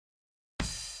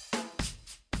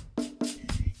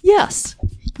Yes,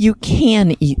 you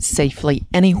can eat safely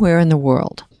anywhere in the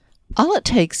world. All it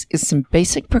takes is some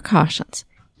basic precautions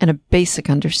and a basic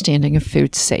understanding of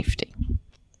food safety.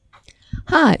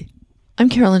 Hi, I'm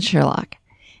Carolyn Sherlock,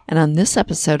 and on this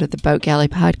episode of the Boat Galley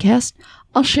Podcast,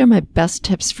 I'll share my best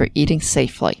tips for eating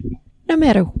safely, no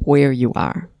matter where you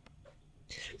are.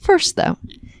 First, though,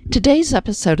 today's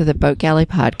episode of the Boat Galley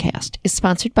Podcast is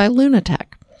sponsored by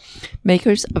Lunatec,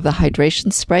 makers of the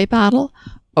hydration spray bottle,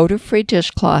 odor-free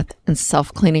dishcloth, and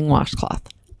self-cleaning washcloth.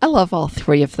 I love all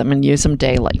three of them and use them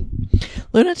daily.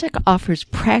 Lunatec offers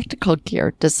practical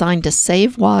gear designed to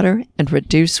save water and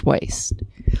reduce waste.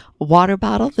 A water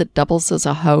bottle that doubles as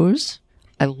a hose.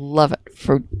 I love it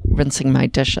for rinsing my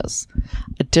dishes.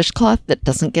 A dishcloth that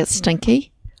doesn't get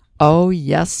stinky. Oh,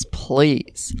 yes,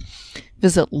 please.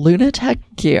 Visit Lunatec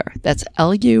Gear, that's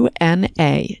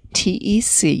Lunatec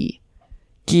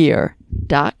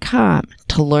gear.com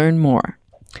to learn more.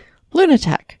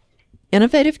 Lunatec,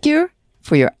 innovative gear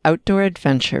for your outdoor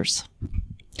adventures.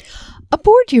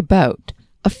 Aboard your boat,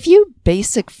 a few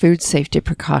basic food safety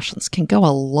precautions can go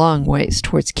a long ways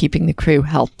towards keeping the crew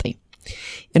healthy.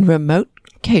 In remote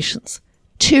locations,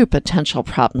 two potential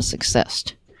problems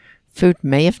exist. Food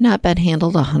may have not been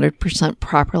handled 100%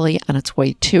 properly on its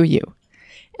way to you,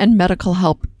 and medical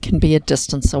help can be a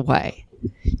distance away.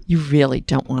 You really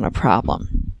don't want a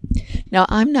problem. Now,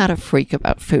 I'm not a freak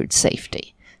about food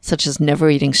safety, such as never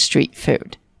eating street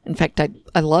food. In fact,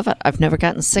 I love it. I've never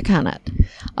gotten sick on it.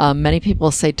 Many people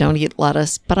say don't eat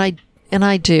lettuce, but I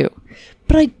do.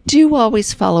 But I do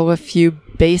always follow a few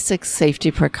basic safety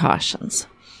precautions.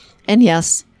 And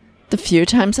yes, the few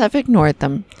times I've ignored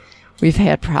them, we've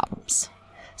had problems.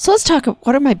 So let's talk about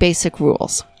what are my basic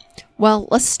rules. Well,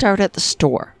 let's start at the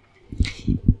store.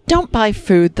 Don't buy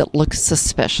food that looks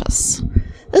suspicious.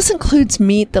 This includes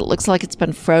meat that looks like it's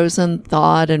been frozen,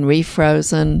 thawed, and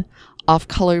refrozen,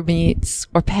 off-color meats,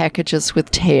 or packages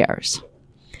with tears.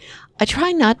 I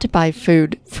try not to buy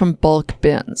food from bulk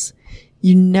bins.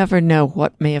 You never know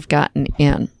what may have gotten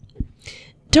in.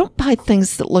 Don't buy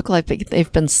things that look like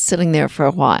they've been sitting there for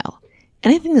a while.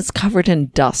 Anything that's covered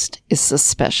in dust is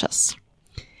suspicious.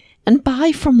 And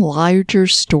buy from larger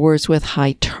stores with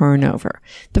high turnover.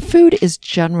 The food is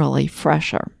generally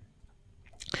fresher.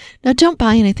 Now, don't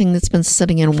buy anything that's been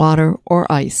sitting in water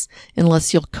or ice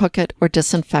unless you'll cook it or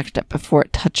disinfect it before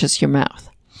it touches your mouth.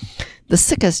 The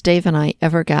sickest Dave and I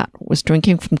ever got was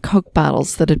drinking from Coke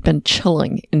bottles that had been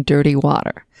chilling in dirty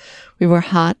water. We were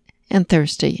hot and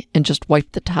thirsty and just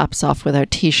wiped the tops off with our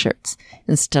t-shirts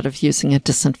instead of using a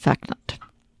disinfectant.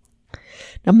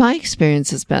 Now, my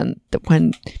experience has been that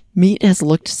when meat has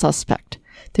looked suspect,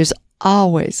 there's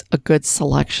always a good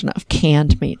selection of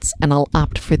canned meats, and I'll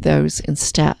opt for those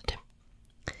instead.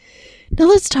 Now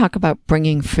let's talk about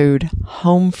bringing food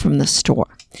home from the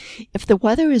store. If the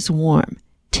weather is warm,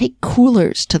 take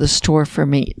coolers to the store for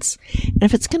meats. And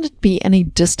if it's going to be any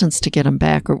distance to get them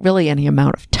back, or really any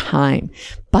amount of time,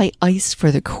 buy ice for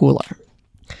the cooler.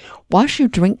 Wash your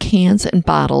drink cans and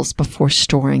bottles before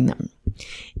storing them.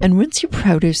 And rinse your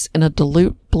produce in a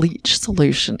dilute bleach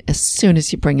solution as soon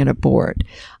as you bring it aboard.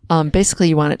 Basically,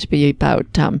 you want it to be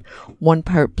about 1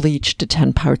 part bleach to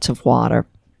 10 parts of water.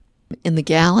 In the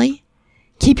galley,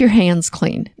 keep your hands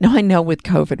clean. Now, I know with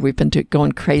COVID, we've been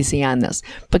going crazy on this,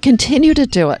 but continue to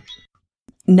do it.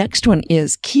 Next one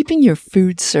is keeping your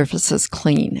food surfaces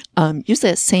clean. Use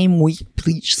that same weak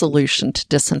bleach solution to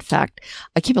disinfect.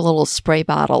 I keep a little spray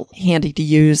bottle handy to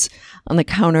use on the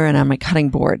counter and on my cutting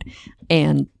board.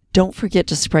 And don't forget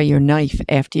to spray your knife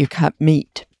after you cut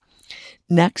meat.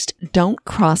 Next, don't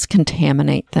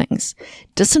cross-contaminate things.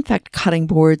 Disinfect cutting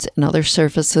boards and other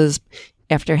surfaces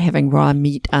after having raw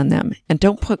meat on them. And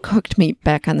don't put cooked meat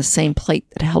back on the same plate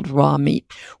that held raw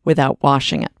meat without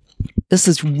washing it. This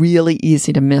is really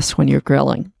easy to miss when you're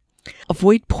grilling.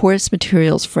 Avoid porous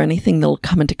materials for anything that will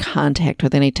come into contact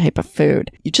with any type of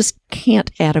food. You just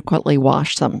can't adequately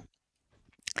wash them.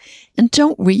 And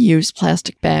don't reuse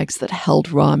plastic bags that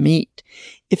held raw meat.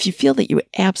 If you feel that you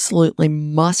absolutely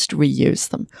must reuse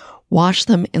them, wash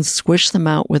them and squish them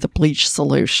out with a bleach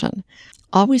solution.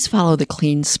 Always follow the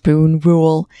clean spoon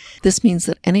rule. This means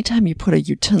that anytime you put a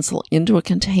utensil into a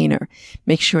container,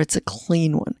 make sure it's a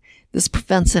clean one. This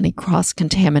prevents any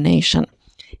cross-contamination.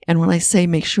 And when I say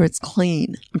make sure it's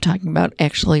clean, I'm talking about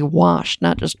actually washed,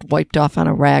 not just wiped off on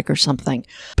a rag or something.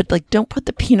 But don't put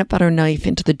the peanut butter knife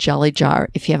into the jelly jar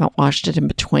if you haven't washed it in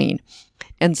between.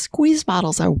 And squeeze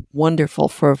bottles are wonderful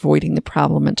for avoiding the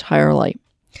problem entirely.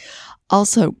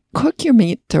 Also, cook your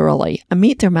meat thoroughly. A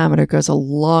meat thermometer goes a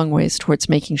long ways towards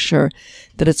making sure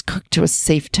that it's cooked to a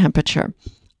safe temperature.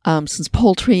 Since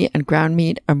poultry and ground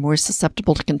meat are more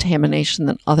susceptible to contamination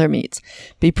than other meats,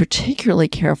 be particularly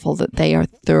careful that they are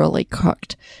thoroughly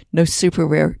cooked. No super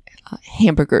rare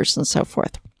hamburgers and so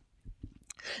forth.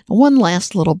 One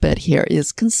last little bit here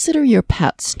is consider your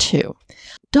pets too.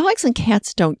 Dogs and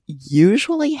cats don't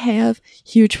usually have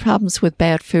huge problems with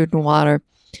bad food and water,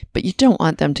 but you don't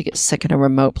want them to get sick in a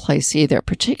remote place either,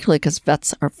 particularly because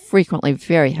vets are frequently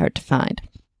very hard to find.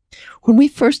 When we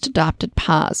first adopted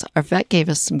Paz, our vet gave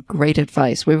us some great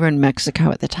advice. We were in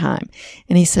Mexico at the time,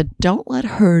 and he said, don't let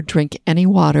her drink any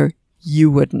water you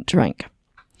wouldn't drink.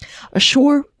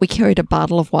 Ashore, we carried a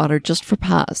bottle of water just for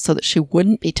Paz so that she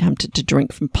wouldn't be tempted to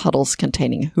drink from puddles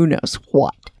containing who knows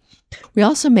what. We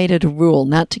also made it a rule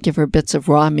not to give her bits of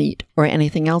raw meat or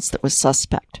anything else that was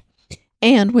suspect.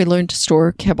 And we learned to store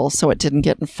her kibble so it didn't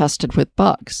get infested with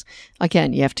bugs.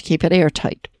 Again, you have to keep it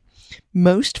airtight.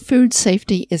 Most food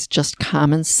safety is just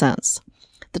common sense.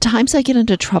 The times I get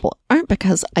into trouble aren't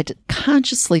because I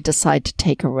consciously decide to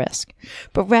take a risk,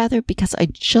 but rather because I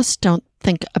just don't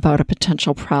think about a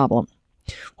potential problem.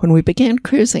 When we began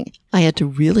cruising, I had to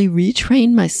really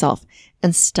retrain myself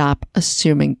and stop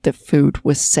assuming that food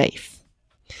was safe.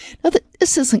 Now,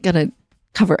 this isn't going to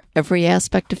cover every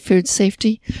aspect of food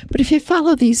safety, but if you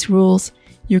follow these rules,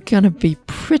 you're going to be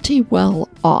pretty well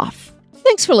off.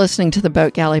 Thanks for listening to the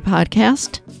Boat Galley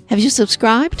Podcast. Have you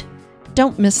subscribed?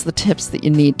 Don't miss the tips that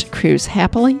you need to cruise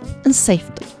happily and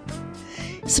safely.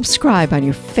 Subscribe on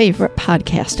your favorite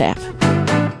podcast app.